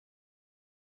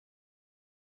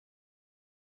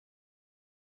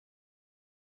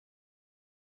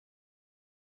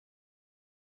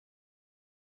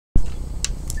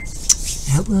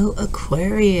Hello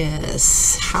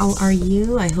Aquarius, how are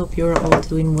you? I hope you're all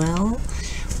doing well.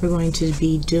 We're going to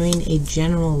be doing a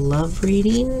general love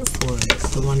reading for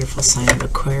the wonderful sign of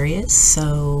Aquarius.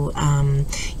 So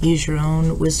use your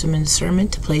own wisdom and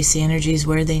discernment to place the energies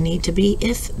where they need to be,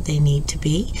 if they need to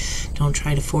be. Don't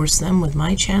try to force them with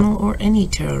my channel or any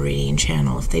tarot reading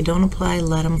channel. If they don't apply,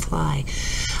 let them fly.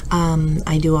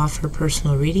 I do offer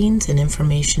personal readings and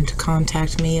information to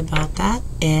contact me about that,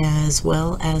 as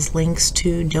well as links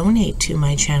to donate to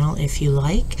my channel if you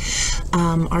like,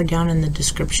 are down in the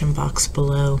description box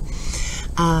below.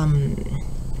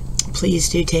 Please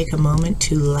do take a moment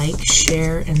to like,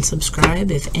 share, and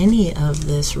subscribe if any of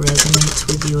this resonates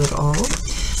with you at all.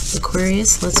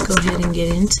 Aquarius, let's go ahead and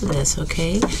get into this,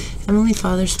 okay? Heavenly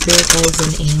Father, Spirit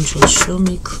Guides, and Angels, show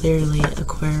me clearly,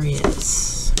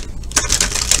 Aquarius.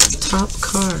 Top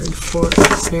card for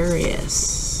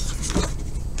Aquarius.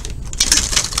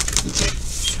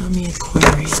 Show me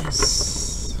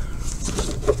Aquarius.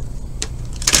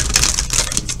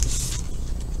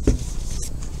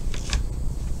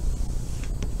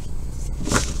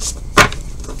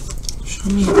 Show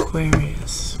me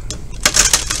Aquarius.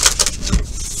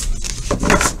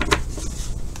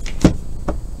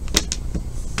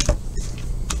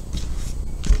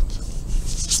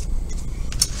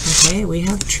 Okay, we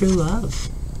have true love.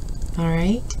 All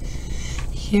right.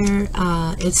 Here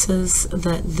it says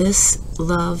that this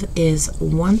love is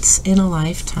once in a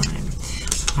lifetime.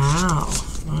 Wow.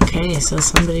 Okay, so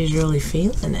somebody's really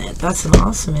feeling it. That's an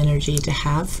awesome energy to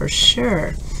have for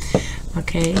sure.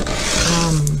 Okay.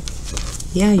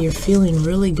 Yeah, you're feeling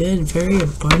really good, very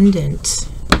abundant.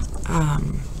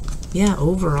 Yeah,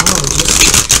 overall,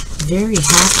 just very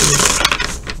happy.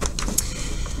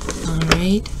 All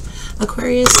right.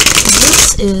 Aquarius,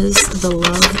 this is the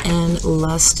Love and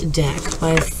Lust deck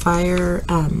by Fire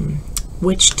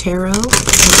Witch Tarot.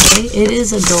 Okay, it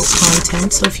is adult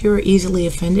content, so if you're easily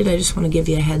offended, I just want to give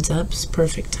you a heads up. It's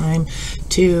perfect time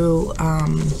to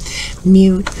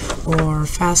mute or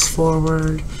fast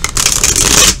forward.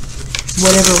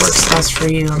 Whatever works best for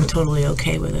you, I'm totally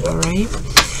okay with it, alright?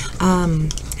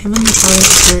 Heavenly Father,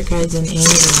 Spirit Guides, and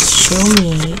Angels, show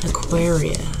me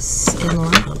Aquarius in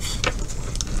love.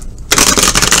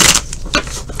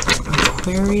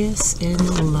 Aquarius in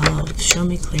love. Show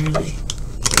me clearly.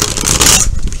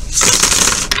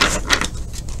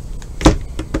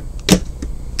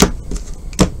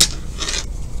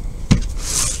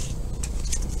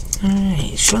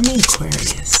 Alright, show me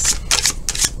Aquarius.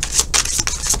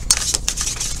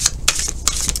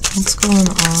 What's going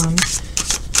on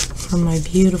for my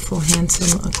beautiful,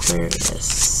 handsome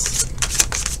Aquarius?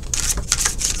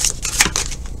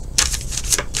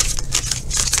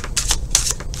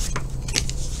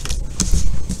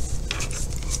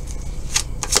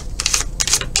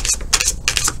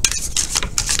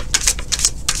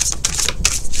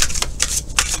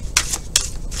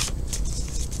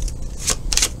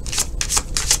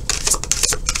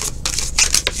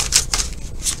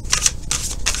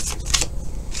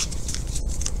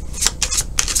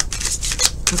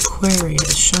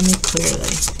 Aquarius, show me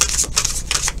clearly.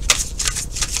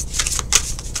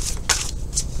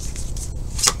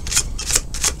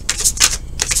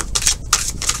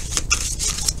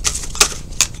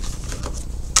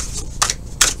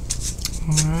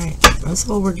 Alright, that's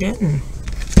all we're getting.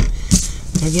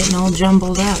 They're getting all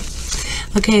jumbled up.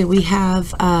 Okay, we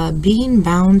have being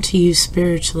bound to you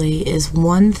spiritually is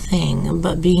one thing,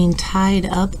 but being tied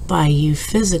up by you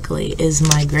physically is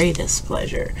my greatest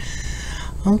pleasure.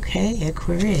 Okay,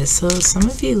 Aquarius, so some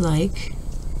of you like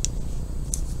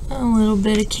a little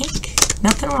bit of kink.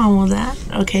 Nothing wrong with that.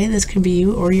 Okay, this could be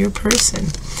you or your person.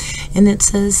 And it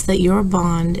says that your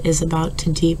bond is about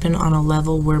to deepen on a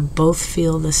level where both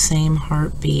feel the same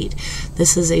heartbeat.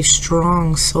 This is a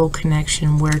strong soul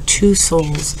connection where two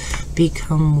souls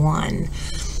become one.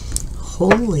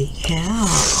 Holy cow.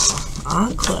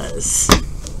 Aquas.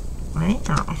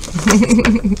 Wow.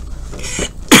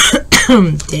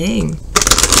 Dang.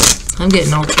 I'm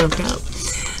getting all choked up.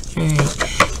 Alright.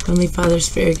 Heavenly Father,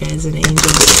 Spirit Guides, and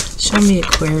Angels, show me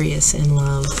Aquarius in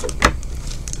love.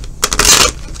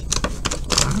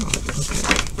 Wow. Okay.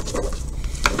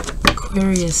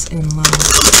 Aquarius in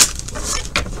love.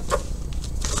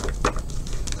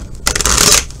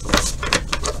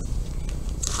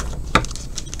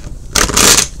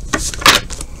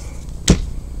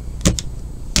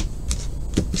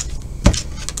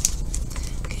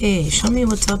 Okay, show me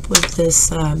what's up with this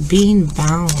being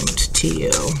bound to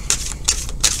you.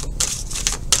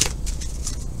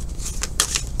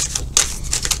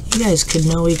 You guys could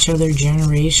know each other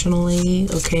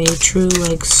generationally, okay? True,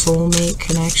 like, soulmate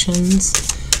connections.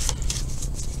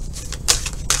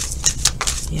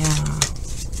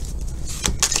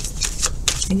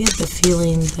 I get the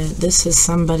feeling that this is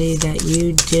somebody that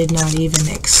you did not even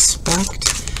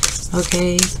expect,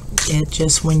 okay? It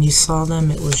just, when you saw them,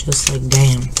 it was just like,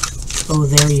 damn, oh,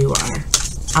 there you are.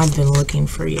 I've been looking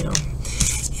for you.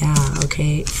 Yeah,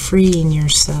 okay, freeing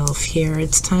yourself here.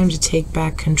 It's time to take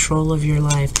back control of your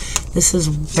life. This has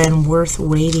been worth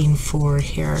waiting for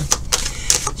here.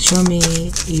 Show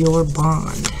me your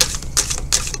bond.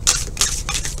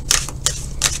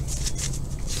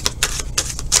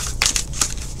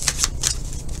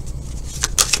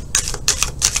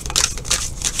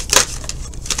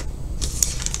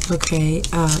 Okay,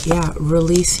 yeah,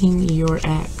 releasing your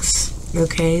ex.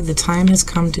 Okay, the time has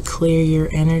come to clear your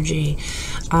energy.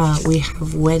 We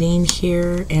have wedding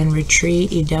here and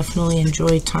retreat. You definitely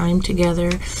enjoy time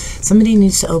together. Somebody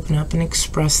needs to open up and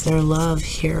express their love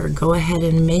here. Go ahead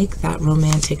and make that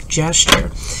romantic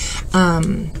gesture.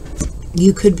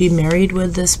 You could be married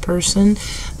with this person.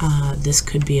 This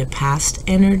could be a past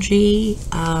energy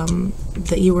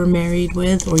that you were married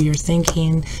with, or you're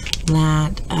thinking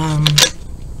that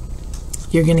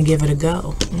you're going to give it a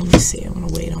go. Let me see. I'm going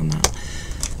to wait on that.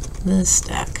 This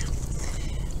deck.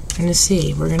 We're going to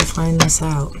see. We're going to find this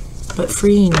out. But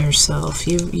freeing yourself.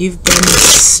 You've been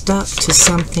stuck to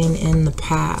something in the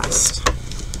past.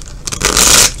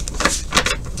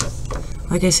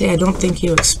 Like I say, I don't think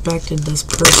you expected this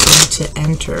person to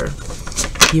enter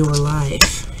your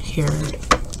life here.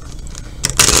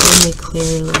 Tell me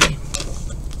clearly.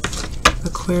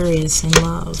 Aquarius in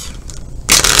love.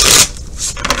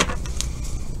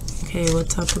 Okay,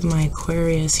 what's up with my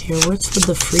Aquarius here? What's with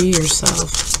the free yourself?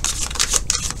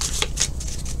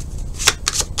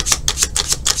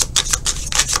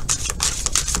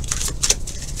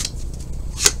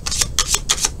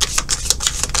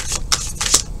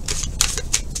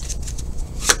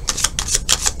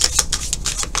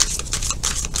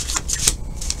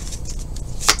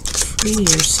 Free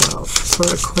yourself for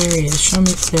Aquarius. Show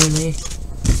me clearly.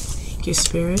 Thank you,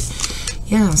 Spirit.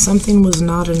 Yeah, something was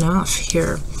not enough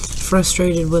here.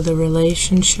 Frustrated with a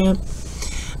relationship,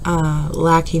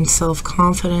 lacking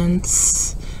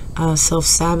self-confidence,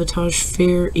 self-sabotage,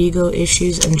 fear, ego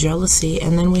issues, and jealousy.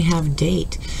 And then we have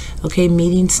date. Okay,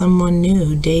 meeting someone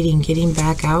new, dating, getting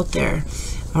back out there.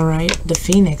 All right, the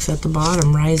phoenix at the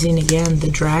bottom, rising again, the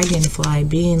dragonfly,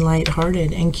 being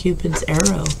lighthearted, and Cupid's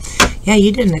arrow. Yeah,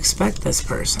 you didn't expect this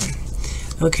person.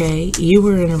 Okay, you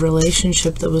were in a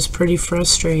relationship that was pretty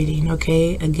frustrating.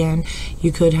 Okay, again,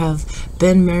 you could have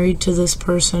been married to this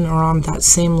person or on that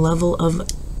same level of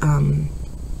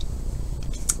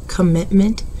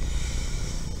commitment.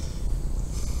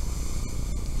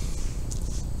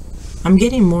 I'm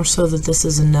getting more so that this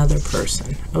is another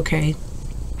person. Okay,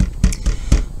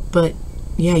 but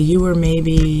yeah, you were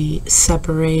maybe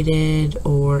separated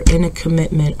or in a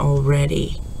commitment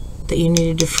already that you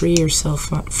needed to free yourself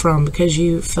from because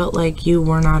you felt like you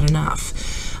were not enough.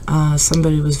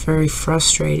 Somebody was very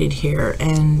frustrated here,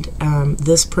 and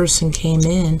this person came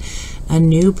in, a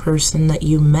new person that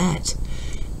you met,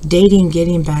 dating,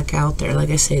 getting back out there. Like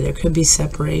I say, there could be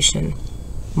separation,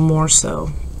 more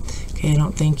so. Okay, I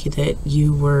don't think that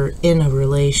you were in a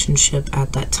relationship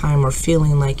at that time or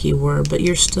feeling like you were, but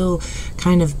you're still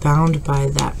kind of bound by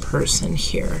that person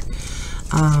here.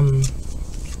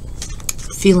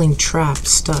 Feeling trapped,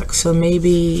 stuck. So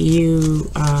maybe you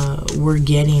were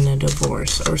getting a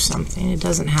divorce or something. It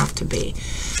doesn't have to be.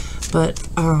 But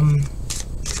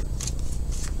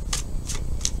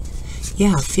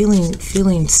yeah,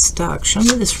 feeling stuck. Show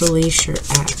me this release your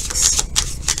ex.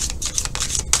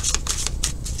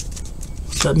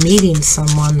 But meeting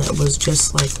someone that was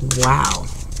just like, wow.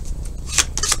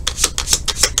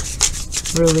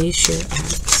 Release your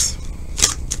ex.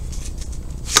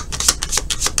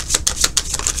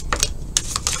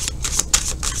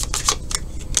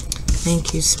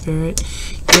 Thank you, Spirit.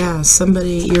 Yeah,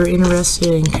 somebody, you're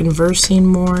interested in conversing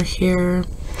more here.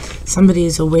 Somebody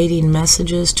is awaiting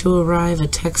messages to arrive, a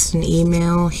text and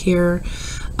email here.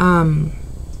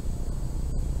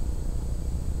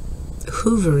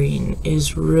 Hoovering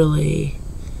is really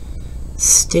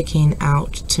sticking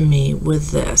out to me with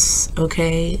this,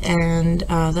 okay? And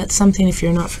that's something, if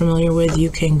you're not familiar with, you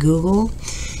can Google.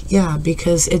 Yeah,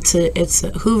 because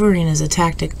hoovering is a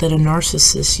tactic that a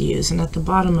narcissist use. And at the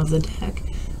bottom of the deck,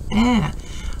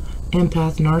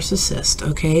 empath narcissist,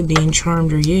 okay, being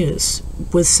charmed or used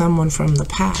with someone from the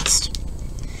past.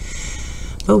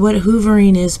 But what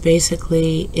hoovering is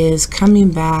basically is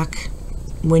coming back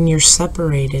when you're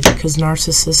separated, because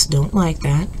narcissists don't like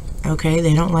that. Okay,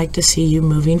 they don't like to see you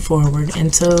moving forward,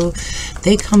 and so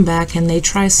they come back and they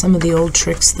try some of the old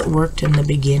tricks that worked in the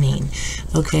beginning,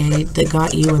 okay, that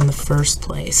got you in the first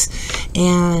place.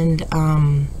 And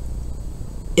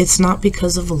it's not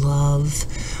because of love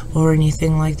or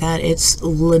anything like that. It's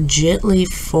legitly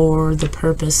for the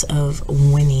purpose of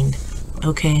winning,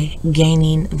 okay?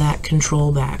 Gaining that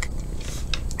control back.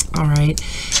 All right.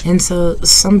 And so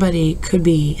somebody could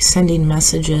be sending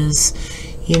messages,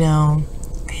 you know,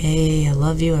 hey, I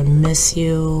love you, I miss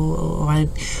you, or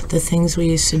the things we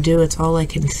used to do, it's all I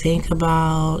can think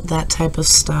about, that type of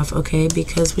stuff, okay?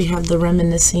 Because we have the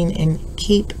reminiscing and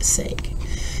keepsake,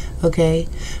 okay?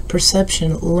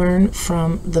 Perception, learn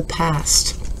from the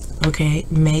past, okay?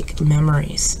 Make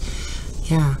memories.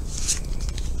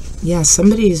 Yeah,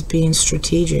 somebody is being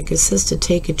strategic. It says to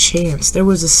take a chance. There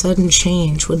was a sudden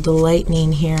change with the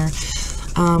lightning here.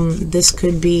 This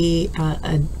could be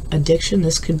addiction.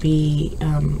 This could be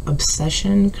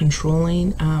obsession,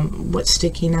 controlling. What's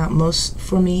sticking out most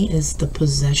for me is the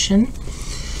possession.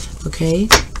 Okay,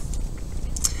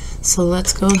 so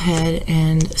let's go ahead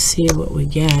and see what we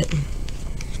get.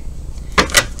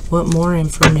 What more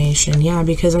information? Yeah,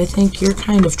 because I think you're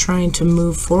kind of trying to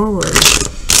move forward.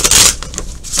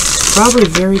 Probably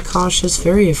very cautious,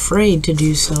 very afraid to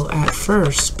do so at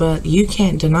first, but you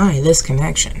can't deny this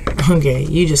connection. Okay,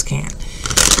 you just can't.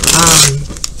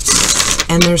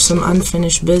 And there's some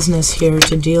unfinished business here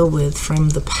to deal with from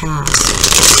the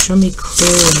past. Show me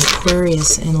clearly,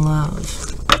 Aquarius in love.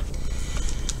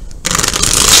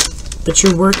 But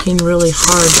you're working really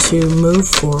hard to move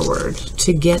forward,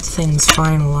 to get things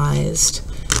finalized,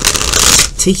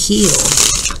 to heal,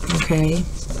 okay?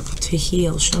 To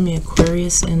heal. Show me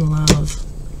Aquarius in love.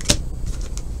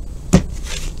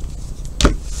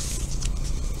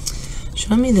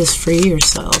 Show me this free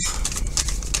yourself.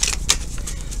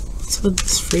 What's with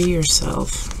this free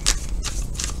yourself?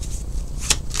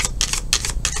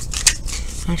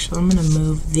 Actually, I'm going to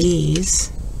move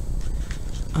these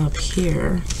up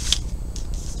here.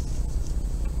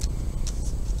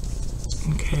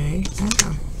 Okay.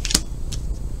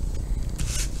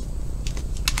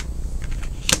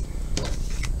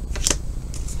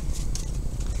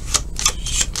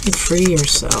 Free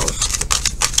yourself.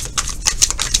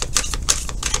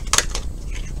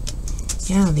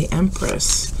 Yeah, the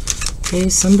Empress. Okay,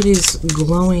 somebody's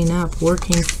glowing up,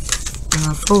 working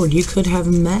forward. You could have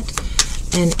met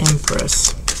an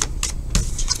Empress.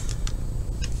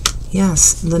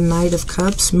 Yes, the Knight of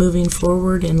Cups, moving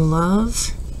forward in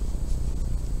love.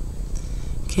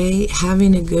 Okay,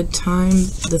 having a good time.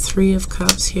 The Three of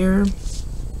Cups here.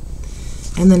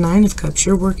 And the Nine of Cups,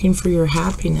 you're working for your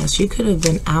happiness. You could have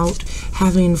been out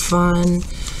having fun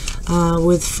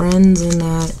with friends and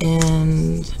that,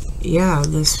 and yeah,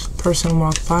 this person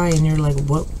walked by and you're like,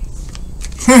 whoa.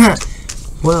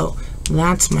 Whoa,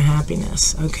 that's my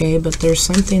happiness, okay? But there's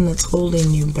something that's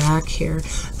holding you back here.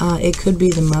 It could be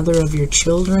the mother of your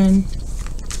children,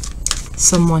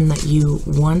 someone that you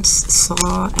once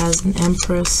saw as an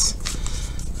Empress,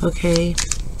 okay?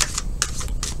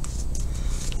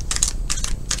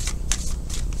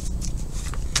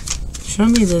 Show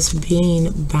me this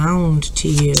being bound to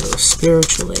you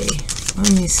spiritually.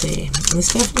 Let me see.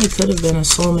 This definitely could have been a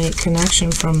soulmate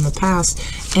connection from the past,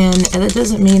 and that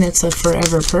doesn't mean it's a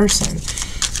forever person.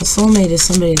 A soulmate is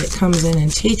somebody that comes in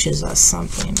and teaches us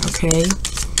something, okay?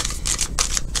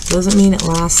 Doesn't mean it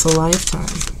lasts a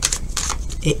lifetime.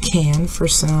 It can for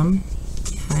some.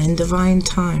 Yeah, in divine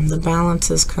time, the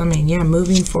balance is coming. Yeah,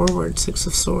 moving forward. Six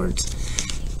of Swords.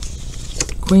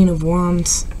 Queen of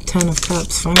Wands. Ten of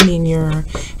Cups, finding your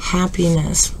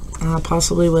happiness,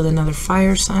 possibly with another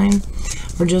fire sign,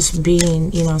 or just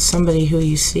being, you know, somebody who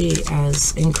you see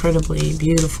as incredibly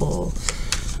beautiful,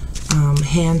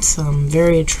 handsome,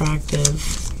 very attractive,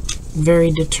 very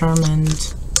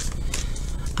determined.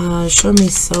 Show me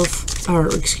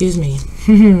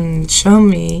show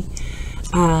me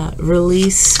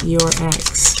release your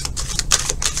ex.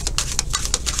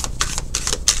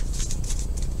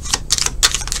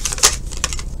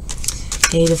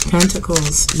 Eight of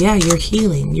Pentacles. Yeah, you're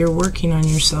healing. You're working on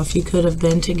yourself. You could have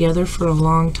been together for a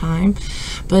long time,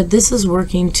 but this is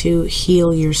working to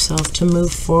heal yourself, to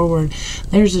move forward.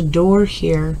 There's a door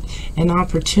here, an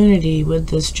opportunity with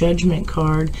this Judgment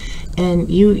card, and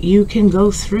you can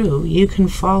go through. You can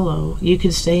follow. You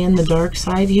can stay in the dark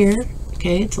side here.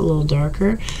 Okay, it's a little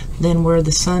darker than where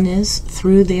the sun is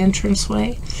through the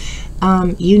entranceway.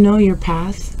 You know your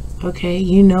path. Okay,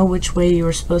 you know which way you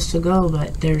were supposed to go,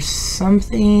 but there's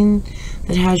something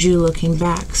that has you looking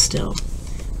back still.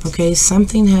 Okay,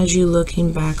 something has you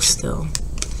looking back still.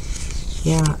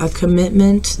 Yeah, a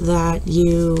commitment that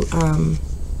you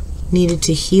needed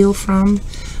to heal from,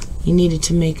 you needed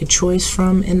to make a choice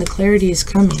from, and the clarity is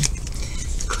coming.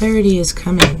 Clarity is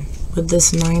coming with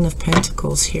this Nine of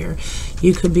Pentacles here.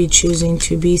 You could be choosing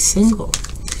to be single.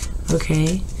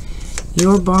 okay?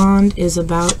 Your bond is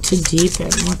about to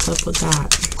deepen. What's up with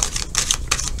that?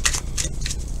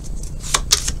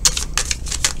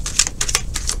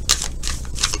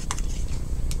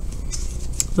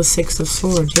 The Six of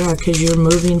Swords, yeah, because you're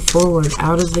moving forward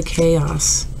out of the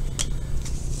chaos,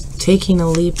 taking a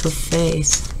leap of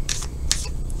faith.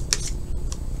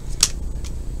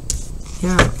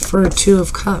 Yeah, for a Two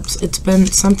of Cups, it's been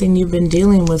something you've been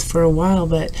dealing with for a while,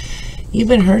 but you've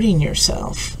been hurting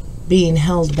yourself, being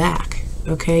held back,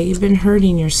 okay? You've been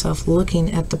hurting yourself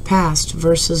looking at the past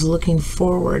versus looking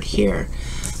forward here,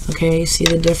 okay? See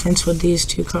the difference with these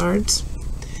two cards?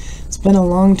 It's been a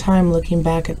long time looking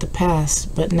back at the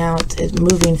past, but now it's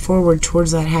moving forward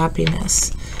towards that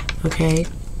happiness, okay?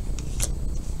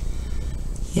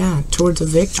 Yeah, towards a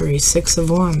victory. Six of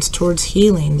Wands, towards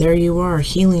healing. There you are,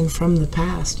 healing from the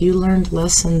past. You learned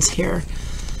lessons here,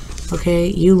 okay?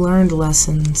 You learned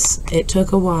lessons. It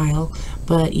took a while,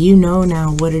 but you know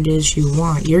now what it is you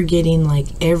want. You're getting like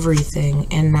everything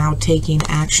and now taking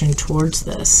action towards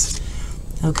this,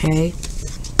 okay?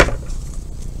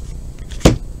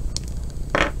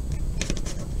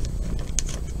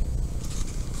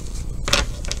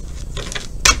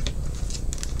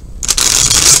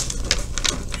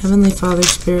 Heavenly Father,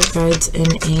 Spirit Guides,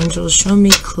 and Angels, show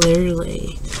me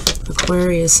clearly.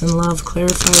 Aquarius in love,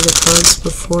 clarify the cards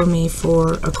before me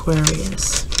for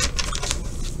Aquarius.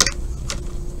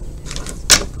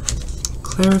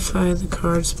 Clarify the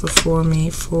cards before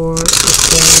me for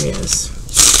Aquarius.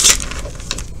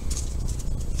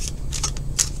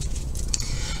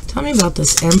 Tell me about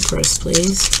this Empress,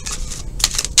 please.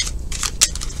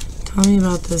 Tell me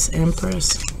about this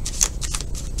Empress.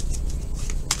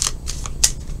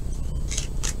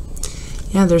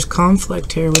 Yeah, there's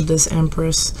conflict here with this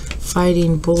Empress,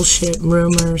 fighting, bullshit,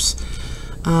 rumors.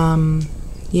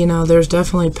 You know, there's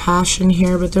definitely passion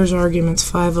here, but there's arguments.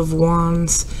 Five of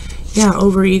Wands. Yeah,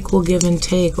 over equal give and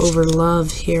take, over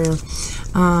love here.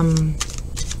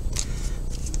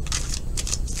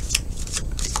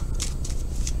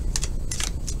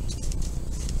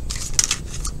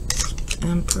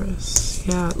 Empress.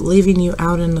 Yeah, leaving you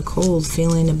out in the cold,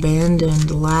 feeling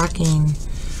abandoned, lacking.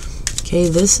 Okay,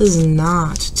 this is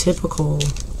not typical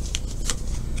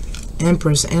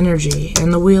Empress energy.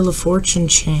 And the Wheel of Fortune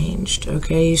changed,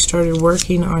 okay? You started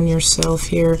working on yourself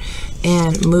here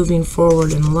and moving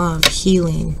forward in love,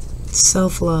 healing,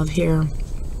 self-love here.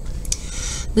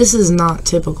 This is not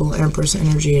typical Empress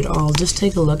energy at all. Just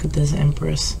take a look at this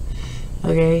Empress,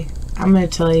 okay? I'm going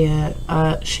to tell you,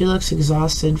 she looks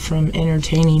exhausted from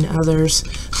entertaining others,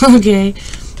 okay?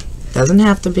 Doesn't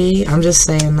have to be. I'm just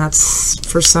saying that's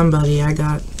for somebody. I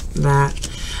got that.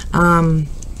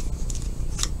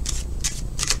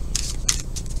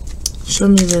 Show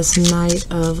me this Knight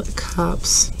of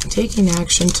Cups. Taking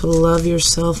action to love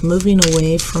yourself, moving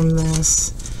away from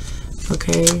this.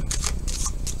 Okay.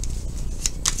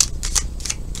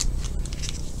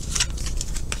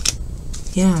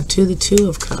 Yeah, to the Two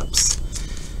of Cups.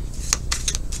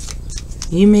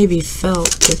 You maybe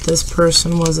felt that this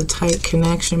person was a tight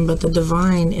connection, but the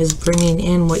divine is bringing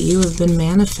in what you have been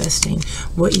manifesting,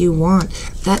 what you want.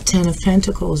 That Ten of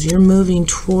Pentacles, you're moving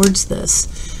towards this,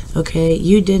 okay?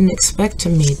 You didn't expect to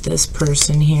meet this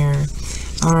person here,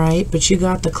 all right? But you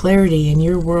got the clarity and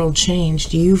your world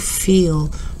changed. You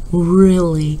feel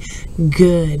really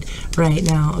good right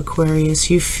now, Aquarius.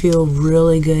 You feel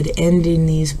really good ending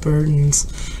these burdens,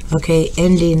 okay?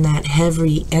 Ending that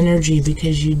heavy energy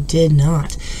because you did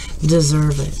not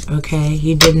deserve it, okay?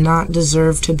 You did not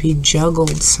deserve to be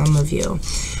juggled, some of you.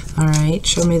 All right,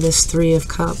 show me this Three of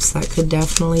Cups. That could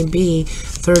definitely be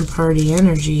third-party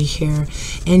energy here.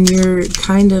 And you're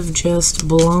kind of just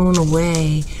blown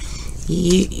away.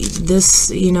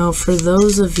 You know, for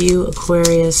those of you,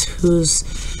 Aquarius, whose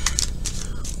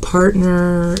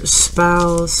partner,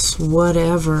 spouse,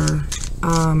 whatever,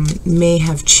 may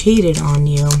have cheated on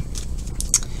you,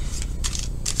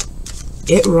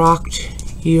 it rocked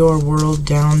your world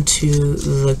down to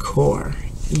the core.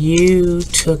 You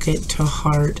took it to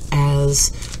heart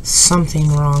as something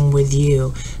wrong with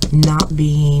you, not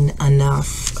being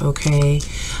enough, okay?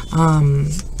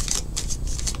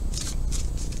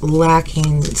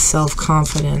 Lacking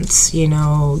self-confidence, you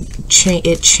know,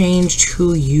 it changed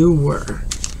who you were.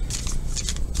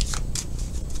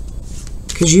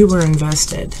 Because you were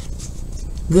invested.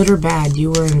 Good or bad,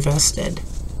 you were invested.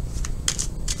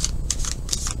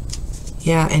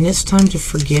 Yeah, and it's time to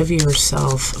forgive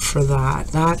yourself for that.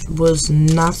 That was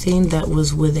nothing that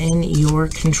was within your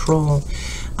control.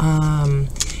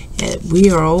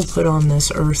 We are all put on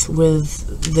this earth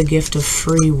with the gift of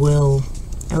free will,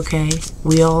 okay?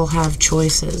 We all have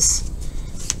choices.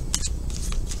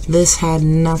 This had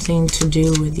nothing to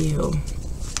do with you.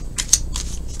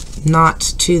 Not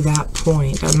to that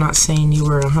point. I'm not saying you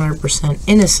were 100%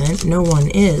 innocent. No one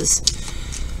is.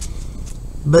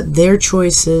 But their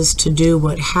choices to do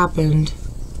what happened,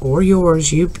 or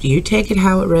yours, you take it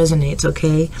how it resonates,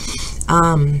 okay?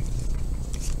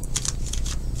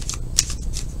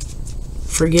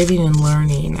 Forgiving and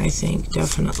learning, I think,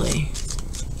 definitely.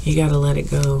 You got to let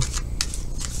it go.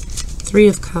 3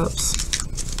 of Cups.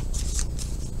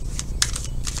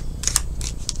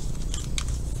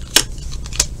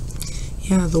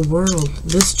 Yeah, the world.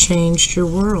 This changed your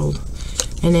world.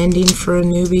 An ending for a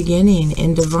new beginning.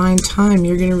 In divine time,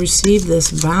 you're going to receive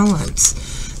this balance.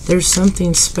 There's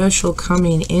something special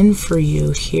coming in for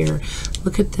you here.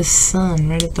 Look at the sun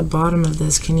right at the bottom of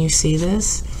this. Can you see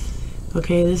this?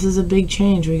 Okay, this is a big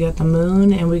change. We got the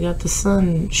moon and we got the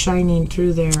sun shining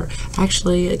through there.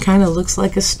 Actually, it kind of looks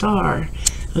like a star.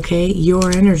 Okay, your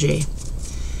energy.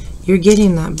 You're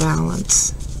getting that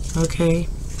balance. Okay.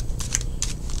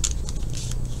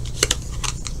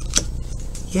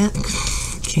 Yeah,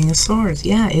 King of Swords.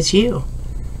 Yeah, it's you.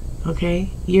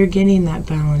 Okay, you're getting that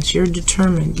balance. You're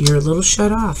determined. You're a little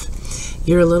shut off.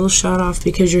 You're a little shut off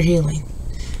because you're healing.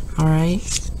 All right,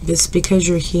 it's because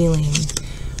you're healing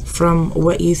from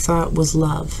what you thought was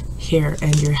love here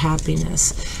and your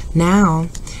happiness. Now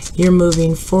you're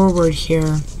moving forward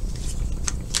here.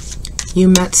 You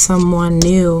met someone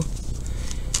new,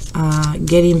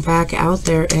 getting back out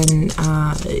there, and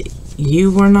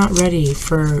you were not ready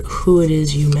for who it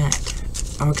is you met.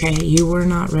 Okay, you were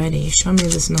not ready. Show me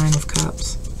this 9 of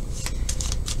Cups.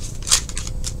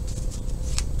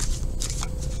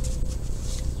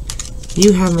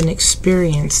 You haven't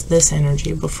experienced this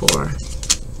energy before.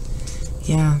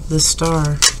 Yeah, the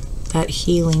star, that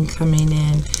healing coming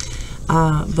in.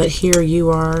 But here you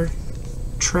are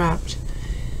trapped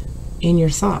in your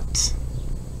thoughts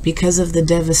because of the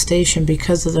devastation,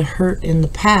 because of the hurt in the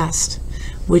past,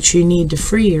 which you need to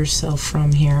free yourself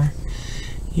from here.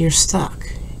 You're stuck.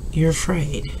 You're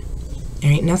afraid.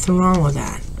 There ain't nothing wrong with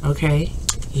that, okay?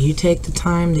 You take the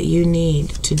time that you need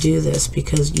to do this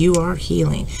because you are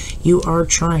healing. You are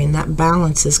trying. That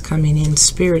balance is coming in.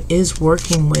 Spirit is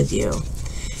working with you,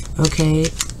 okay?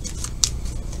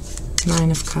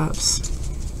 9 of Cups.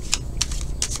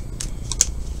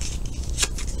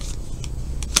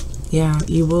 Yeah,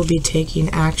 you will be taking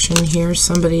action here.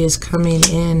 Somebody is coming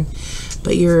in,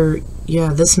 but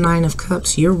yeah, this 9 of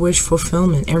Cups, your wish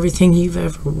fulfillment, everything you've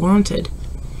ever wanted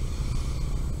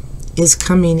is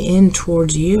coming in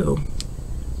towards you.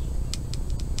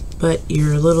 But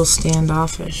you're a little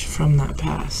standoffish from that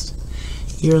past.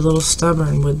 You're a little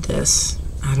stubborn with this.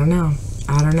 I don't know.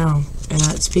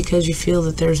 It's because you feel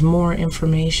that there's more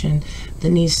information that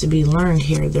needs to be learned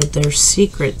here. That there's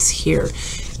secrets here.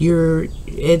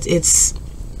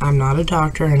 I'm not a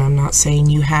doctor and I'm not saying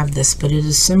you have this, but it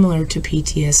is similar to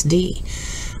PTSD.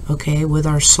 Okay, with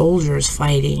our soldiers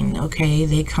fighting. Okay,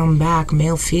 they come back,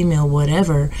 male, female,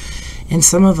 whatever. And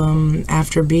some of them,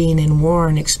 after being in war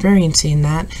and experiencing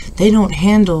that, they don't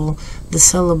handle the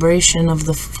celebration of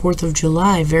the 4th of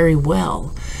July very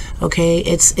well. Okay,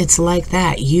 it's like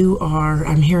that. You are,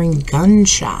 I'm hearing, gun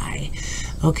shy.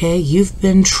 Okay, you've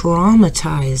been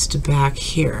traumatized back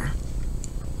here.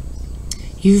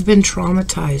 You've been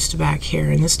traumatized back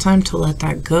here, and it's time to let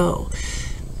that go.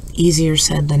 Easier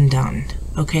said than done,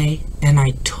 okay? And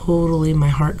my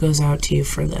heart goes out to you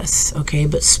for this, okay?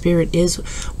 But Spirit is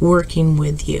working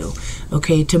with you,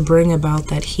 okay, to bring about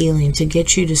that healing, to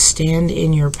get you to stand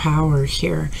in your power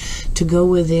here, to go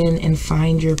within and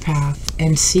find your path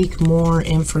and seek more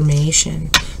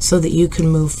information so that you can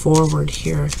move forward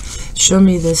here. Show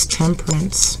me this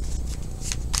Temperance.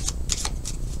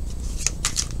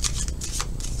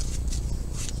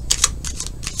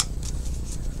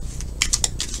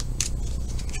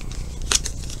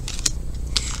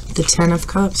 The 10 of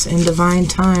Cups. In divine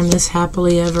time, this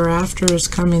happily ever after is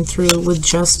coming through with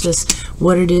justice,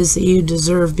 what it is that you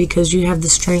deserve, because you have the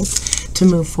strength to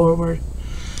move forward.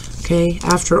 Okay,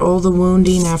 after all the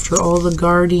wounding, after all the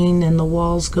guarding and the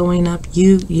walls going up,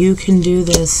 you can do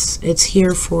this. It's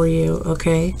here for you,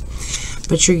 okay?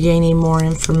 But you're gaining more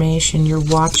information. You're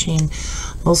watching.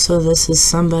 Also, this is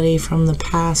somebody from the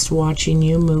past watching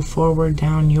you move forward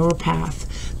down your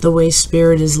path, the way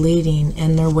Spirit is leading,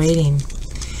 and they're waiting.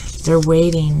 They're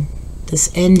waiting,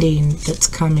 this ending that's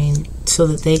coming, so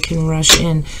that they can rush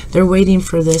in. They're waiting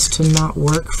for this to not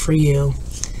work for you.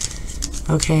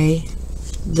 Okay?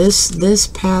 This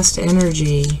past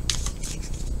energy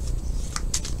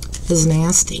is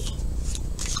nasty.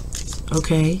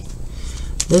 Okay?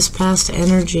 This past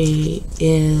energy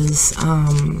is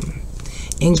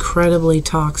incredibly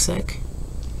toxic.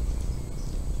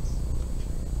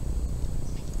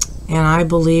 And I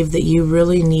believe that you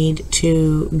really need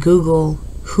to Google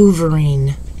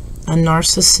hoovering, a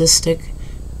narcissistic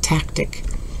tactic.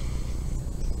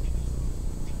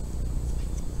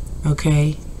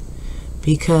 Okay?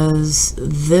 Because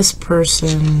this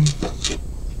person,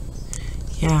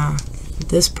 yeah,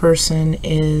 this person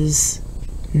is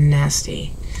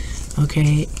nasty.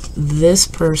 Okay? This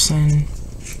person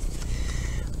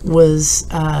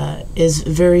is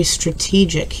very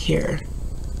strategic here.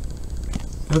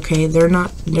 Okay,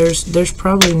 there's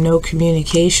probably no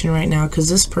communication right now because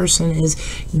this person is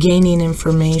gaining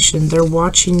information. They're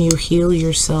watching you heal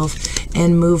yourself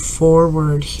and move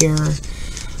forward here.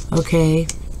 Okay,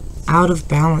 out of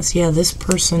balance. Yeah, this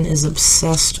person is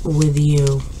obsessed with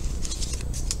you.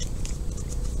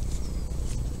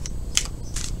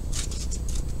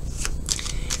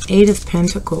 Eight of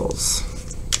Pentacles.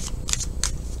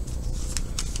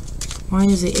 Why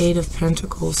is the Eight of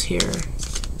Pentacles here?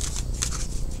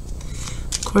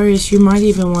 Aquarius, you might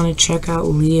even want to check out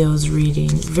Leo's reading.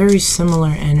 Very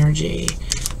similar energy.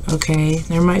 Okay,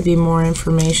 there might be more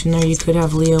information there. You could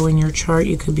have Leo in your chart.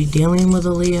 You could be dealing with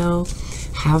a Leo,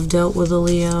 have dealt with a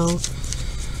Leo.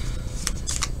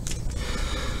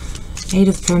 Eight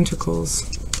of Pentacles.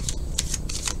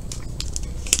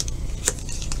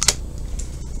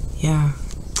 Yeah,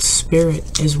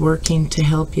 Spirit is working to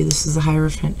help you. This is the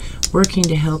Hierophant, working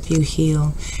to help you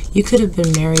heal. You could have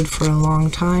been married for a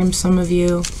long time, some of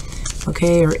you,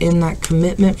 okay, or in that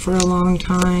commitment for a long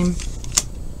time.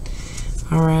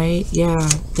 All right, yeah,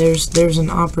 there's an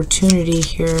opportunity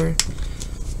here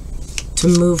to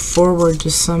move forward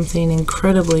to something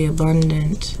incredibly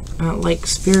abundant. Like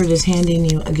Spirit is handing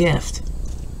you a gift,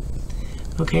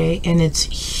 okay, and it's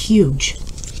huge.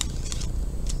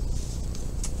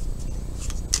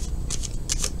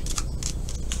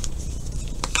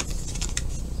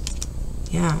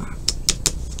 Yeah.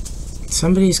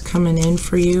 Somebody's coming in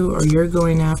for you, or you're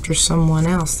going after someone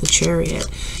else, the Chariot.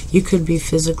 You could be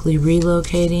physically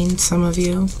relocating, some of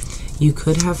you. You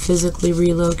could have physically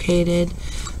relocated,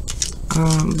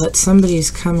 but somebody's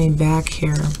coming back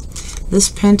here. This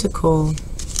Pentacle,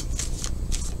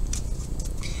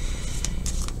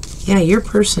 yeah, your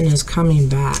person is coming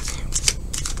back.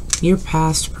 Your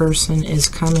past person is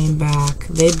coming back.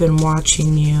 They've been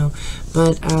watching you,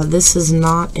 but this is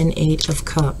not an Eight of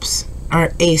Cups.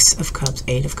 Or Ace of Cups,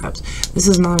 Eight of Cups. This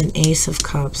is not an Ace of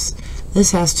Cups.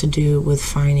 This has to do with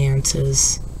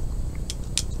finances.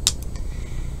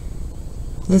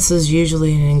 This is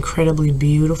usually an incredibly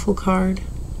beautiful card.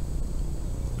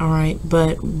 Alright,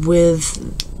 but with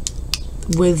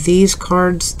these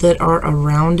cards that are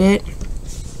around it,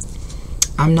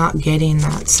 I'm not getting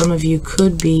that. Some of you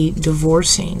could be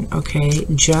divorcing, okay?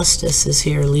 Justice is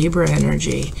here, Libra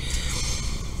energy.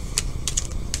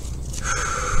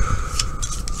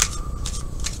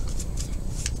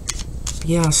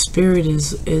 Yeah, Spirit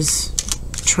is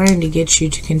trying to get you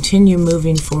to continue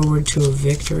moving forward to a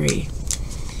victory.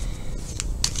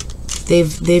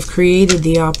 They've created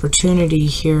the opportunity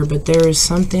here, but there is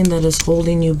something that is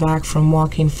holding you back from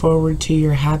walking forward to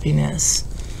your happiness.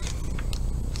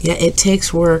 Yeah, it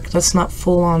takes work. That's not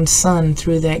full-on sun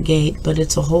through that gate, but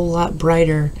it's a whole lot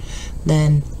brighter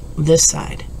than this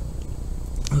side.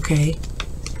 Okay?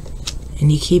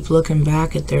 And you keep looking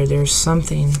back at there's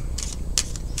something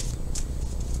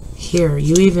here.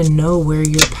 You even know where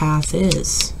your path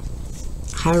is.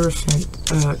 Hierophant,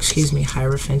 excuse me,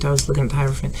 Hierophant. I was looking at the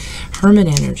Hierophant. Hermit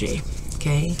energy,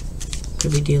 okay?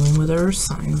 Could be dealing with Earth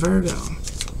sign, Virgo.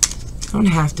 Don't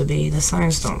have to be. The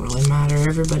signs don't really matter.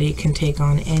 Everybody can take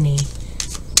on any.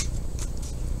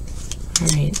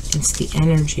 Alright, it's the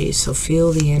energy, so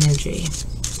feel the energy.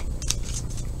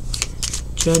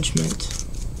 Judgment.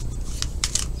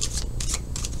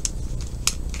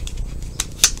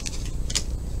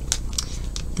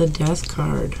 The Death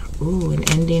card. Ooh, an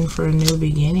ending for a new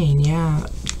beginning. Yeah,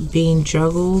 being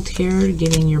juggled here,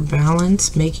 getting your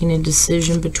balance, making a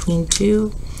decision between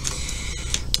two.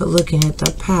 But looking at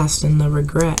the past and the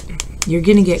regret, you're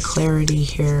going to get clarity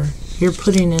here. You're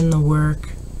putting in the work.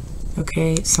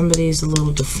 Okay, somebody's a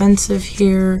little defensive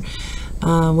here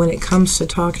when it comes to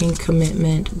talking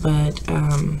commitment, but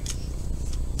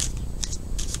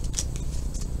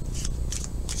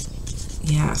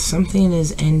yeah, something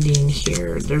is ending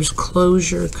here. There's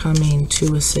closure coming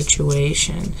to a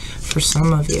situation for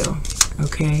some of you.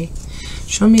 Okay,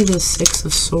 show me the Six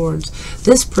of Swords.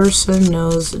 This person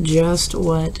knows just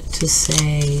what to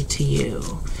say to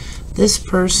you. This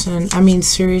person, I mean,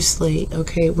 seriously,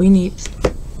 okay, we need,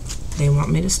 they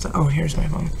want me to stop. Oh, here's my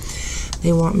phone.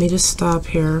 They want me to stop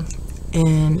here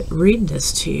and read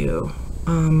this to you.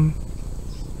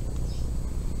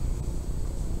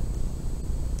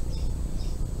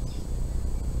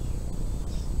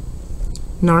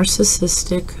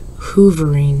 Narcissistic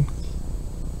hoovering.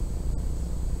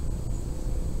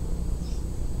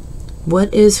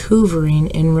 What is hoovering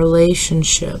in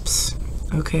relationships?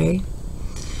 Okay.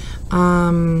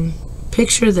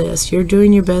 Picture this. You're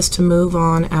doing your best to move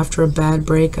on after a bad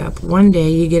breakup. One day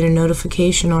you get a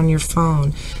notification on your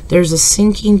phone. There's a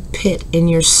sinking pit in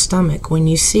your stomach when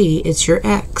you see it's your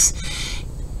ex.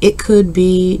 It could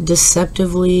be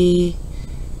deceptively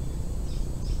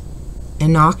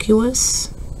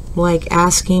innocuous, like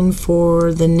asking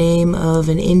for the name of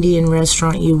an Indian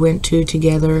restaurant you went to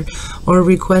together, or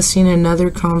requesting another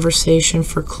conversation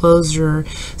for closure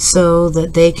so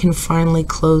that they can finally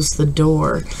close the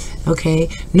door. Okay,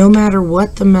 no matter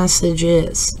what the message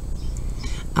is,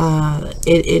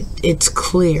 it's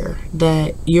clear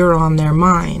that you're on their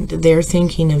mind. They're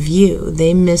thinking of you.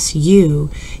 They miss you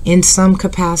in some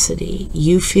capacity.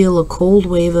 You feel a cold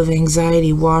wave of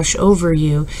anxiety wash over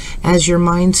you as your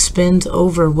mind spins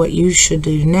over what you should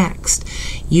do next.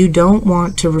 You don't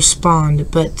want to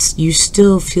respond, but you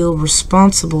still feel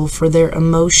responsible for their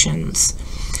emotions.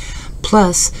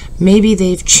 Plus, maybe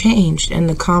they've changed and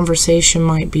the conversation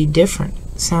might be different.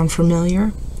 Sound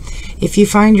familiar? If you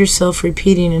find yourself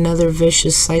repeating another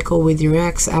vicious cycle with your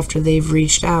ex after they've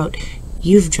reached out,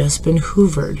 you've just been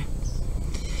hoovered.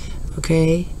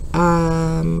 Okay?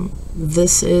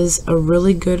 This is a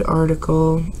really good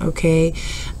article. Okay?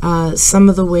 Some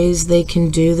of the ways they can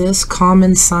do this,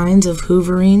 common signs of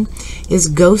hoovering, is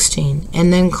ghosting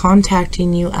and then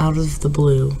contacting you out of the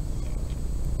blue.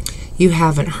 You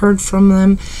haven't heard from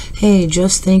them. Hey,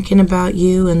 just thinking about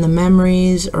you and the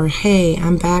memories. Or hey,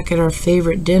 I'm back at our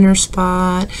favorite dinner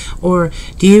spot. Or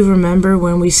do you remember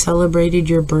when we celebrated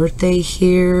your birthday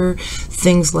here?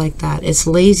 Things like that. It's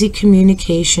lazy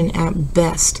communication at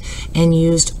best and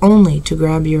used only to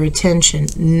grab your attention,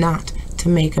 not to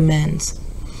make amends.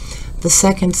 The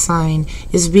second sign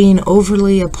is being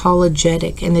overly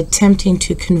apologetic and attempting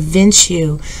to convince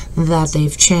you that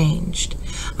they've changed.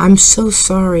 I'm so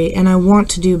sorry and I want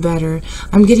to do better.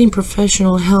 I'm getting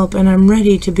professional help and I'm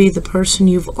ready to be the person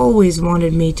you've always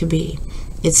wanted me to be.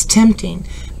 It's tempting,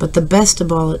 but the best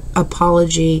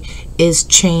apology is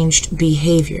changed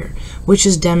behavior, which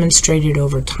is demonstrated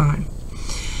over time.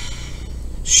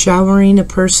 Showering a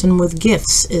person with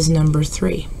gifts is number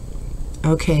 3.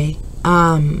 Okay.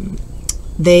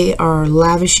 They are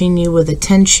lavishing you with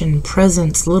attention,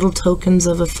 presents, little tokens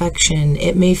of affection.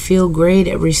 It may feel great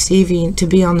at to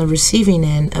be on the receiving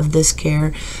end of this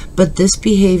care, but this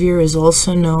behavior is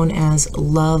also known as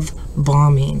love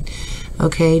bombing.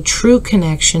 Okay, true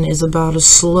connection is about a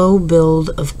slow build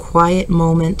of quiet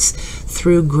moments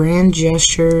through grand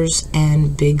gestures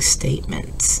and big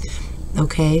statements.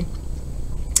 Okay.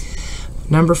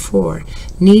 Number 4,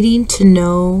 needing to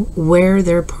know where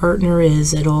their partner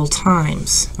is at all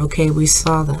times. Okay, we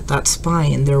saw that. That's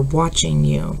spying. They're watching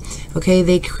you. Okay,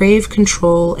 they crave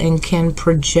control and can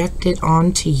project it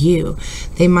onto you.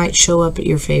 They might show up at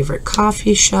your favorite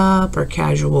coffee shop or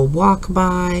casual walk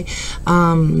by.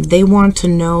 They want to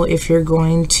know if you're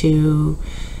going to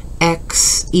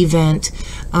X event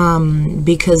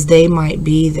because they might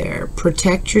be there.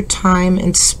 Protect your time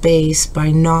and space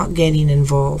by not getting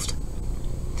involved.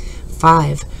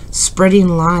 5, spreading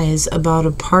lies about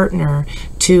a partner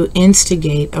to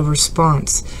instigate a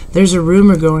response. There's a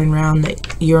rumor going around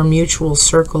that your mutual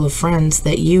circle of friends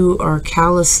that you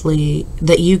callously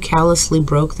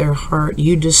broke their heart,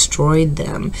 you destroyed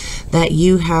them, that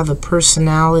you have a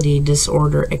personality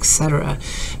disorder, etc.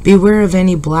 Beware of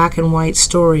any black and white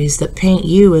stories that paint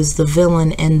you as the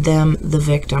villain and them the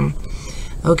victim.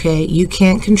 Okay, you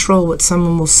can't control what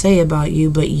someone will say about you,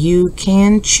 but you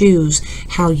can choose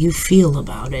how you feel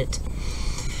about it.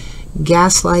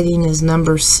 Gaslighting is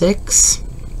number 6.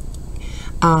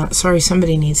 Sorry,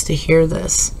 somebody needs to hear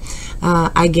this.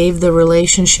 I gave the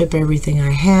relationship everything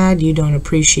I had. You don't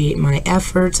appreciate my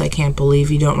efforts. I can't believe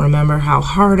you don't remember how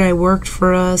hard I worked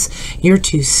for us. You're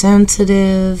too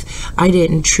sensitive. I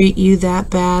didn't treat you that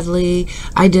badly.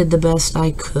 I did the best I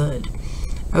could.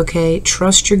 Okay,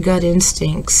 trust your gut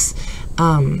instincts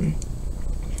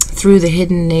through the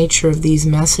hidden nature of these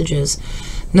messages.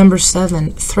 Number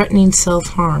 7, threatening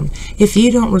self-harm. If you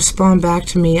don't respond back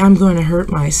to me, I'm going to hurt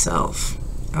myself.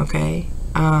 Okay?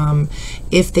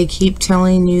 If they keep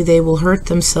telling you they will hurt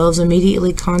themselves,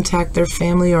 immediately contact their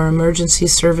family or emergency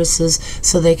services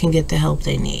so they can get the help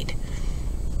they need.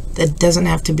 That doesn't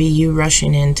have to be you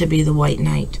rushing in to be the white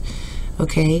knight.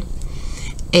 Okay?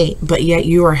 8, but yet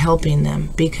you are helping them,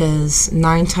 because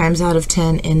 9 times out of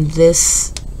 10 in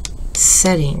this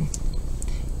setting,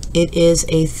 it is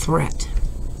a threat.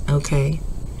 Okay?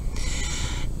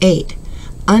 8,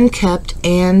 unkept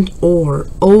and or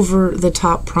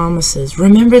over-the-top promises.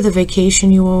 Remember the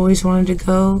vacation you always wanted to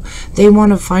go? They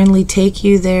want to finally take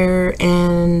you there,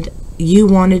 and you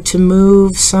wanted to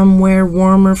move somewhere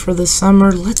warmer for the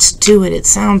summer. Let's do it. It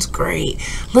sounds great.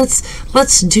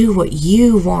 Let's do what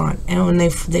you want. And when they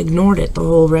ignored it the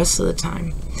whole rest of the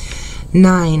time.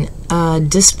 9.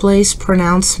 Displaced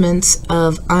pronouncements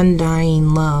of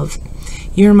undying love.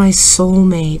 You're my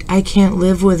soulmate. I can't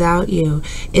live without you.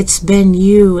 It's been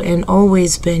you and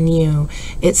always been you.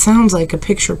 It sounds like a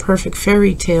picture-perfect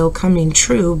fairy tale coming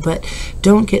true, but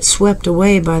don't get swept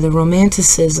away by the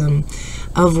romanticism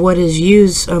of what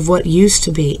used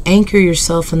to be. Anchor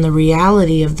yourself in the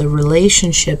reality of the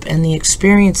relationship and the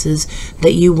experiences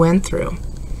that you went through.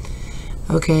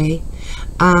 Okay?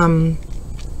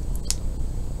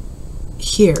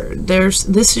 Here,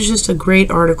 this is just a great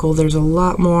article. There's a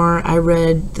lot more. I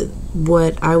read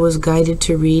what I was guided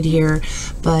to read here,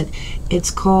 but it's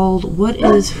called What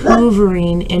is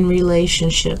Hoovering in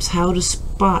Relationships? How to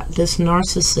Spot This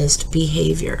Narcissist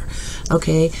Behavior.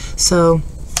 Okay, so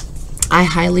I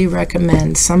highly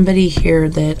recommend somebody here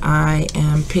that I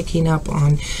am picking up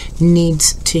on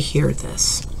needs to hear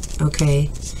this. Okay,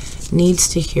 needs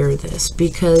to hear this,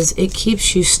 because it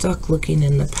keeps you stuck looking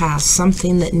in the past,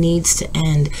 something that needs to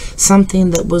end,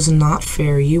 something that was not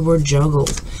fair. You were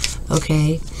juggled.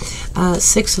 Okay,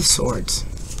 6 of Swords.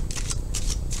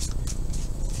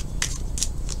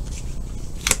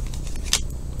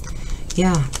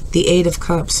 Yeah, the 8 of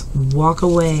Cups. Walk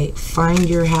away, find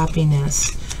your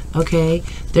happiness. Okay,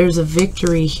 there's a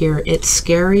victory here. It's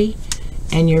scary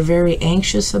and you're very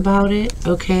anxious about it.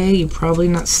 Okay, you're probably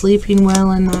not sleeping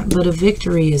well in that, but a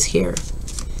victory is here.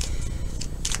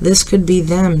 This could be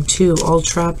them too, all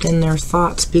trapped in their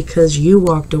thoughts because you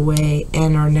walked away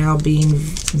and are now being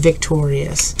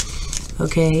victorious.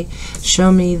 Okay,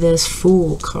 show me this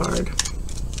Fool card.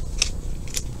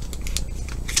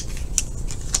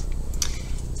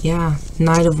 Yeah,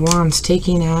 Knight of Wands,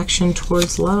 taking action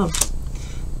towards love,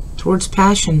 towards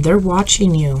passion. They're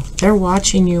watching you. They're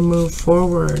watching you move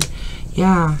forward.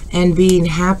 Yeah, and being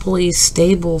happily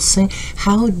stable.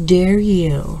 How dare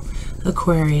you,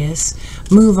 Aquarius,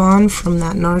 move on from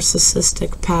that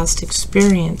narcissistic past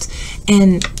experience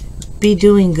and be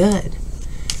doing good,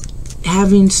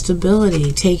 having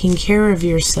stability, taking care of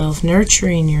yourself,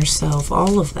 nurturing yourself,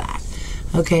 all of that.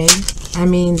 Okay, I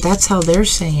mean, that's how they're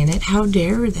saying it. How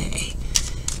dare they?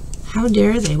 How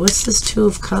dare they? What's this Two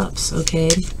of Cups? Okay,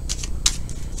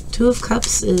 Two of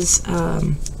Cups is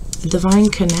divine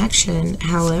connection.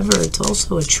 However, it's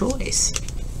also a choice.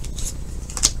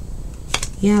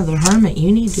 Yeah, the Hermit,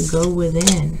 you need to go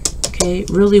within. Okay,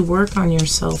 really work on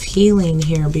yourself, healing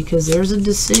here, because there's a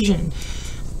decision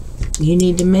you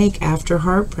need to make after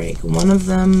heartbreak. One of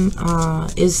them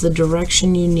is the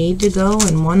direction you need to go,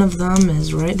 and one of them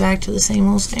is right back to the same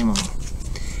old, same old.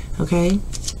 Okay?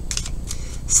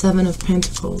 7 of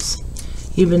Pentacles.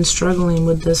 You've been struggling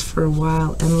with this for a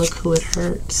while, and look who it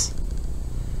hurts.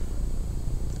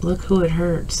 Look who it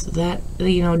hurts. That,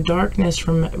 you know, darkness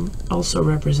also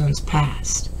represents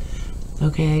past.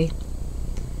 Okay?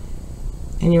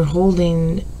 And you're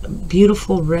holding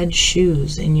beautiful red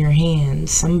shoes in your hand.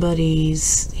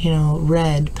 Somebody's, you know,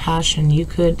 red passion.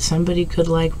 Somebody could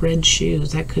like red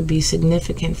shoes. That could be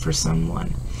significant for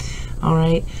someone. All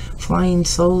right? Flying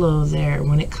solo there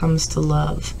when it comes to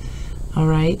love. All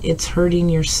right? It's hurting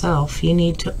yourself. You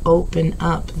need to open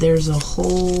up. There's a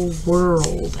whole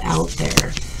world out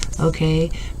there. Okay,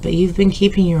 but you've been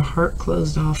keeping your heart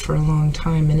closed off for a long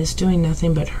time, and it's doing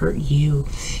nothing but hurt you.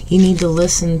 You need to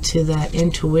listen to that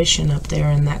intuition up there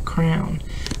in that crown.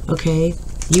 Okay,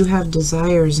 you have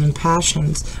desires and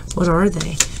passions. What are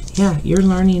they? Yeah, you're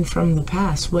learning from the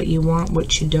past what you want,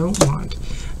 what you don't want.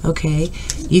 Okay,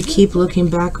 you keep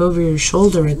looking back over your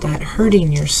shoulder at that,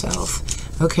 hurting yourself.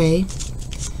 Okay.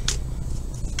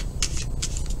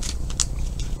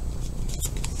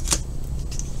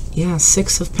 Yeah,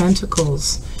 6 of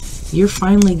Pentacles. You're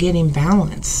finally getting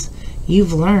balance.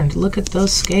 You've learned. Look at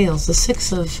those scales. The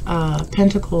 6 of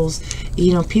Pentacles,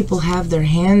 you know, people have their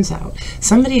hands out.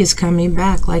 Somebody is coming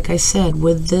back, like I said,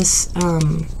 with this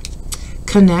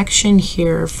connection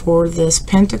here for this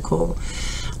Pentacle.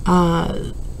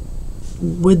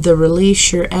 With the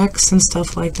release your ex and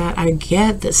stuff like that, I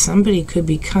get that somebody could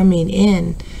be coming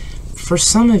in. For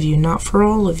some of you, not for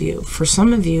all of you. For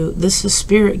some of you, this is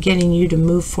Spirit getting you to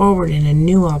move forward in a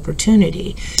new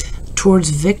opportunity towards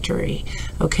victory.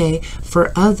 Okay?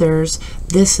 For others,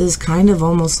 this is kind of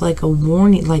almost like a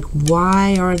warning. Like,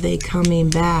 why are they coming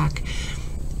back?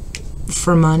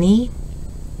 For money?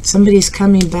 Somebody's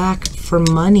coming back for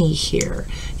money here.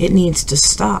 It needs to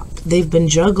stop. They've been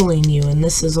juggling you, and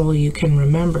this is all you can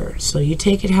remember. So you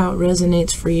take it how it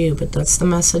resonates for you, but that's the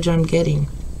message I'm getting.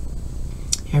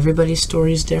 Everybody's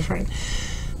story is different.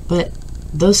 But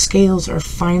those scales are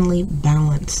finally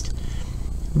balanced.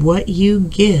 What you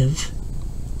give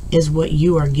is what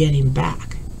you are getting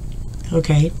back.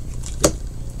 Okay?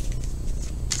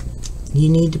 You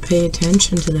need to pay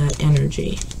attention to that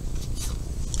energy.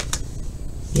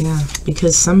 Yeah,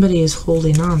 because somebody is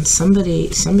holding on.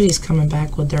 Somebody's coming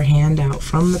back with their hand out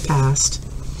from the past.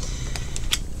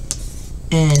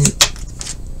 And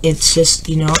it's just,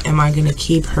 you know, am I going to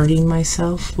keep hurting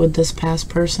myself with this past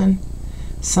person?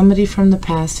 Somebody from the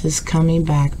past is coming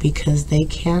back because they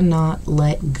cannot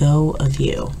let go of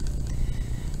you.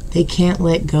 They can't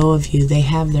let go of you. They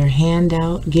have their hand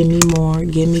out. Give me more.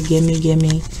 Give me, give me, give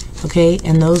me. Okay?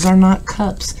 And those are not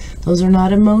cups. Those are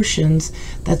not emotions.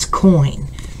 That's coin.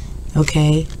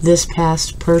 Okay? This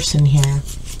past person here.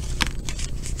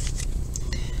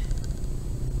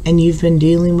 And you've been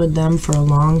dealing with them for a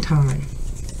long time.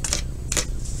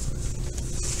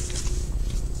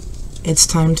 It's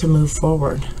time to move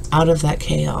forward out of that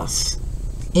chaos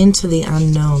into the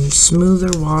unknown,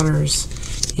 smoother waters.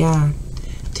 Yeah.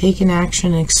 Take an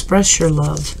action and express your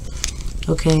love.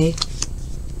 Okay?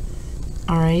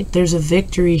 Alright? There's a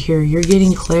victory here. You're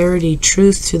getting clarity,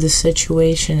 truth to the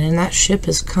situation, and that ship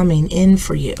is coming in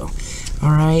for you.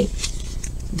 Alright?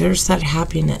 There's that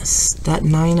happiness, that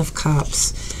 9 of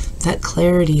Cups, that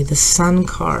clarity, the Sun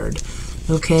card.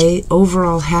 Okay?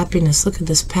 Overall happiness. Look at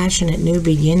this, passionate new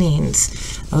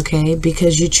beginnings. Okay?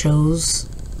 Because you chose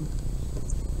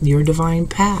your divine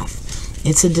path.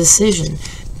 It's a decision.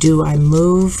 Do I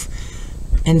move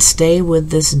and stay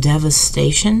with this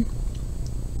devastation?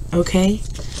 Okay?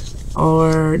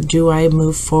 Or do I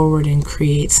move forward and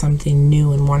create something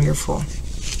new and wonderful?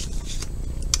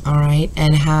 Alright?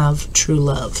 And have true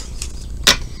love.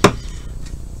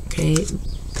 Okay?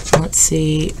 Let's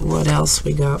see what else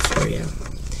we got for you.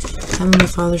 Heavenly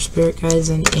Father, Spirit Guides,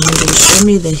 and Angels, show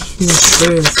me the hidden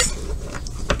truth.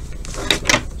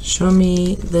 Show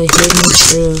me the hidden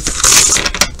truth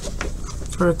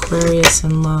for Aquarius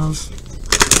in love.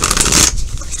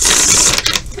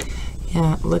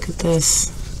 Yeah, look at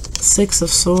this. 6 of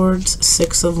Swords,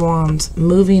 6 of Wands.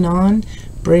 Moving on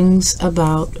brings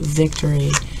about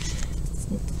victory.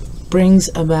 Brings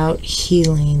about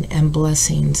healing and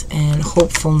blessings and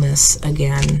hopefulness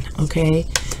again, okay?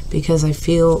 Because I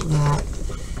feel that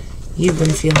you've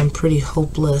been feeling pretty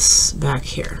hopeless back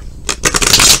here.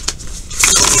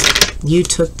 You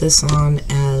took this on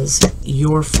as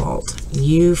your fault.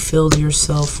 You filled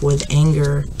yourself with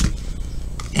anger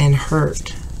and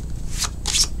hurt.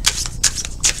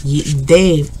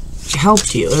 They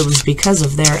helped you. It was because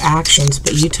of their actions,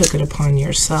 but you took it upon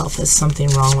yourself as something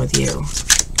wrong with you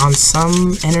on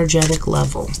some energetic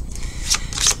level.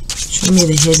 Show me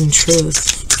the hidden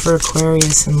truth for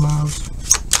Aquarius in love.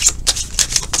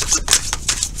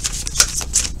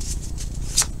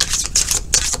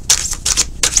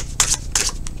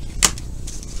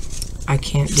 I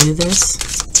can't do this.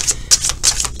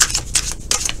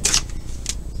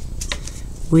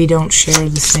 We don't share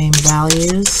the same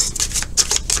values.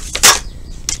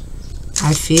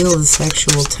 I feel the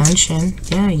sexual tension.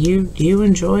 Yeah, you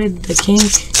enjoyed the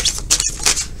kink.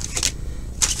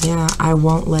 Yeah, I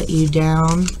won't let you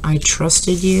down. I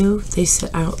trusted you. They said,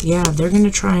 oh, yeah, they're going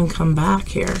to try and come back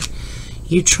here.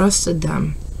 You trusted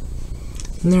them.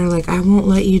 And they're like, I won't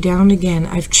let you down again.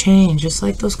 I've changed, just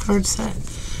like those cards said.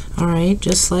 All right,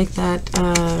 just like that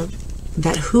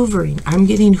that hoovering. I'm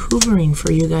getting hoovering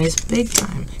for you guys big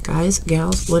time. Guys,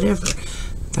 gals, whatever.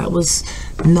 That was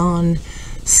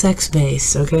non-sex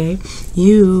based, okay?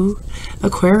 You,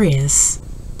 Aquarius,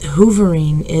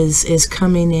 hoovering is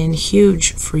coming in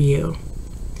huge for you.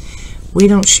 We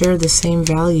don't share the same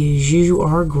values. You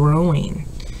are growing.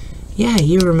 Yeah,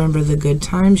 you remember the good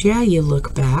times. Yeah, you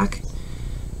look back.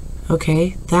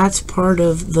 Okay, that's part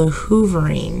of the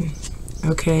hoovering.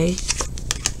 Okay,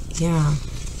 yeah,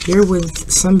 you're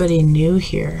with somebody new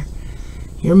here.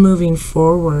 You're moving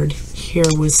forward here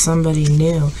with somebody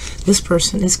new. This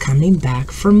person is coming back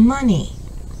for money.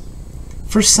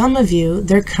 For some of you,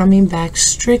 they're coming back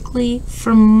strictly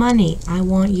for money. I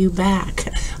want you back.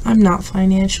 I'm not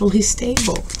financially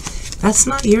stable. That's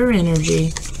not your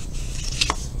energy.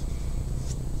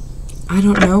 I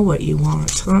don't know what you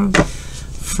want.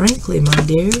 Frankly, my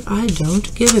dear, I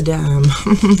don't give a damn.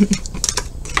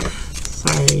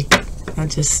 Sorry, I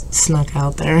just snuck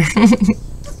out there.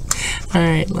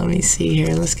 Alright, let me see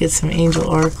here. Let's get some Angel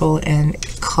Oracle and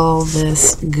call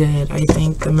this good. I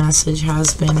think the message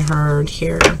has been heard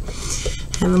here.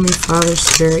 Heavenly Father,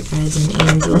 Spirit Guides, and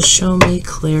Angels, show me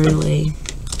clearly.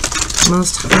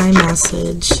 Most High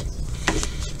message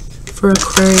for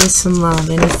Aquarius in love.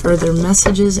 Any further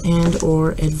messages and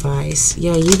or advice?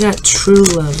 Yeah, you got true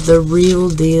love, the real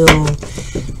deal.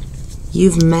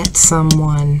 You've met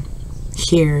someone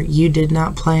here you did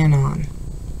not plan on.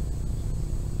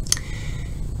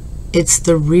 It's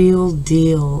the real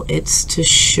deal. It's to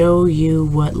show you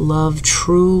what love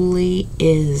truly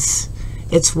is.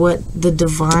 It's what the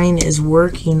divine is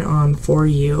working on for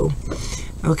you.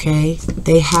 Okay?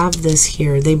 They have this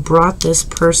here. They brought this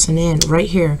person in right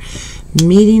here.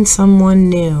 Meeting someone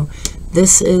new.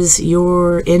 This is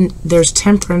your... There's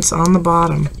temperance on the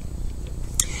bottom.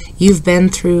 You've been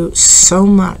through so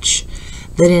much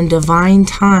that in divine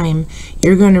time,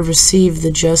 you're going to receive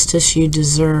the justice you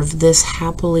deserve. This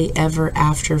happily ever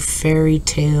after fairy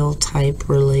tale type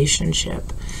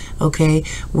relationship. Okay,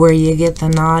 where you get the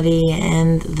naughty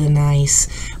and the nice,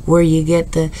 where you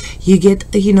get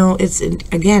you know, it's,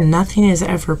 again, nothing is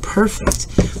ever perfect,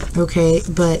 okay,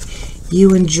 but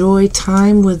you enjoy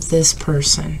time with this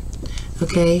person,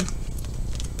 okay,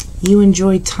 you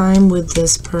enjoy time with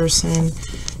this person,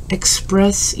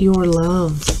 express your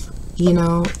love, you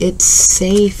know, it's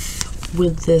safe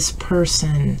with this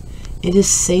person, it is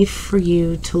safe for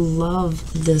you to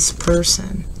love this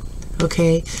person,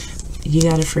 okay. You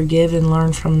got to forgive and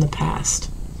learn from the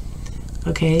past.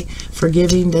 Okay?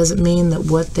 Forgiving doesn't mean that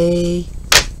what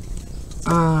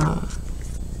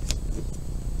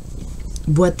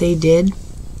they did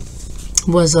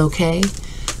was okay.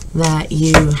 That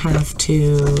you have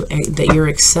to, that you're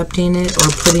accepting it or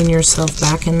putting yourself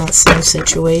back in that same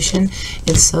situation.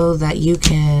 It's so that you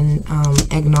can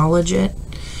acknowledge it,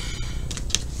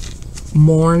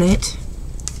 mourn it,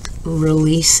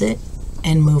 release it,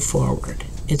 and move forward.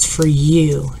 It's for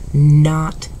you,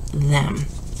 not them.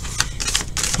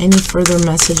 Any further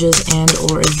messages and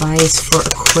or advice for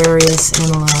Aquarius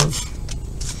in love?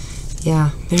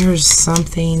 Yeah, there's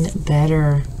something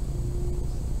better.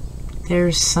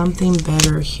 There's something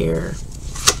better here.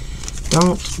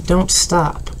 Don't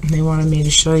stop. They wanted me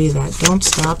to show you that. Don't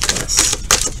stop this.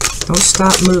 Don't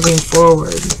stop moving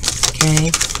forward.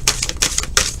 Okay?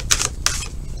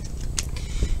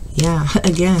 Yeah,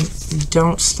 again,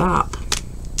 don't stop.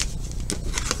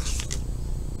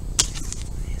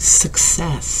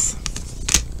 Success.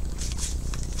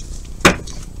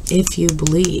 If you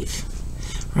believe.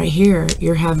 Right here,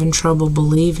 you're having trouble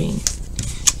believing.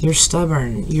 You're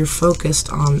stubborn. You're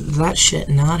focused on that shit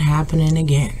not happening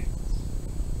again.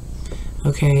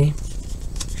 Okay?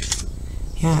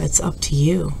 Yeah, it's up to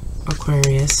you,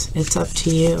 Aquarius. It's up to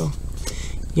you.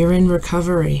 You're in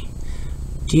recovery.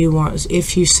 Do you want,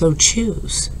 if you so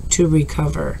choose, to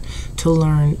recover, to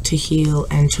learn, to heal,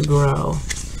 and to grow?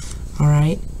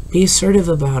 Alright? Be assertive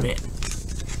about it.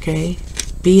 Okay?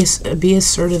 Be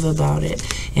assertive about it.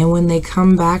 And when they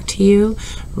come back to you,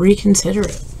 reconsider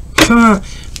it.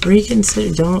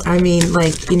 Reconsider. Don't, I mean,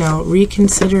 like, you know,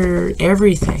 reconsider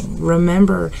everything.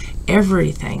 Remember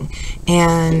everything.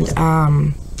 And,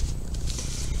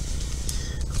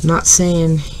 not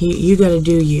saying you got to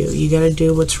do you. You got to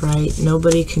do what's right.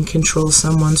 Nobody can control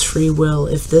someone's free will.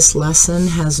 If this lesson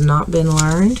has not been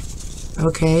learned,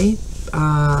 okay,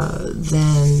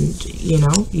 then, you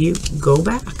know, you go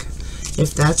back.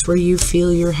 If that's where you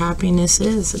feel your happiness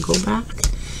is, go back.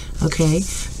 Okay,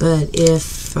 but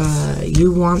if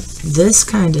you want this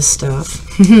kind of stuff,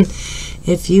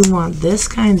 if you want this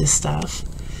kind of stuff,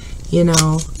 you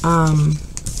know,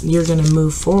 you're going to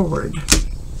move forward.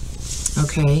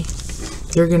 Okay,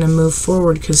 you're going to move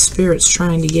forward because Spirit's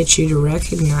trying to get you to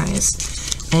recognize.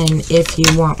 And if you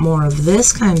want more of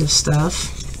this kind of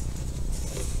stuff,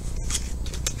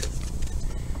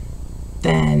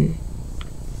 then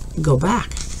go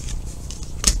back.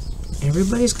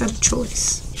 Everybody's got a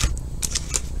choice.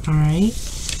 Alright?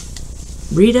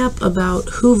 Read up about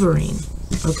hoovering.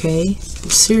 Okay?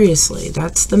 Seriously,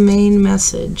 that's the main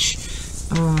message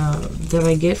that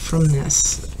I get from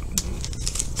this.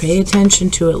 Pay attention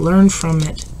to it. Learn from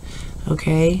it.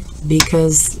 Okay?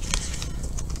 Because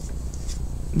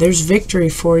there's victory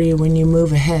for you when you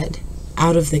move ahead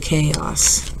out of the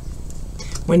chaos.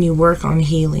 When you work on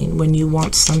healing. When you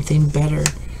want something better.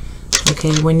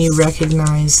 Okay? When you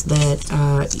recognize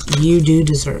that you do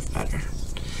deserve better.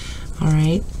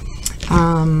 Alright?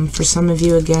 For some of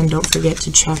you, again, don't forget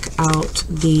to check out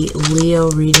the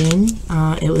Leo reading.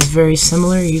 It was very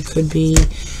similar. You could be,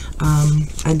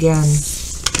 again,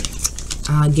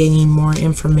 gaining more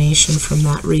information from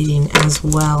that reading as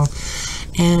well.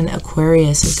 And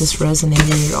Aquarius, if this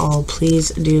resonated at all, please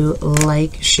do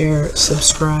like, share,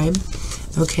 subscribe.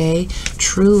 Okay?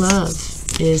 True love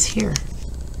is here.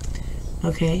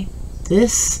 Okay?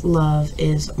 This love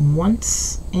is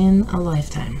once in a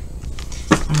lifetime.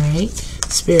 Alright?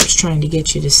 Spirit's trying to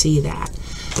get you to see that.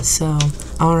 So,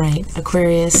 alright,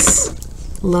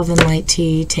 Aquarius, love and light to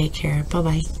you. Take care.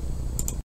 Bye-bye.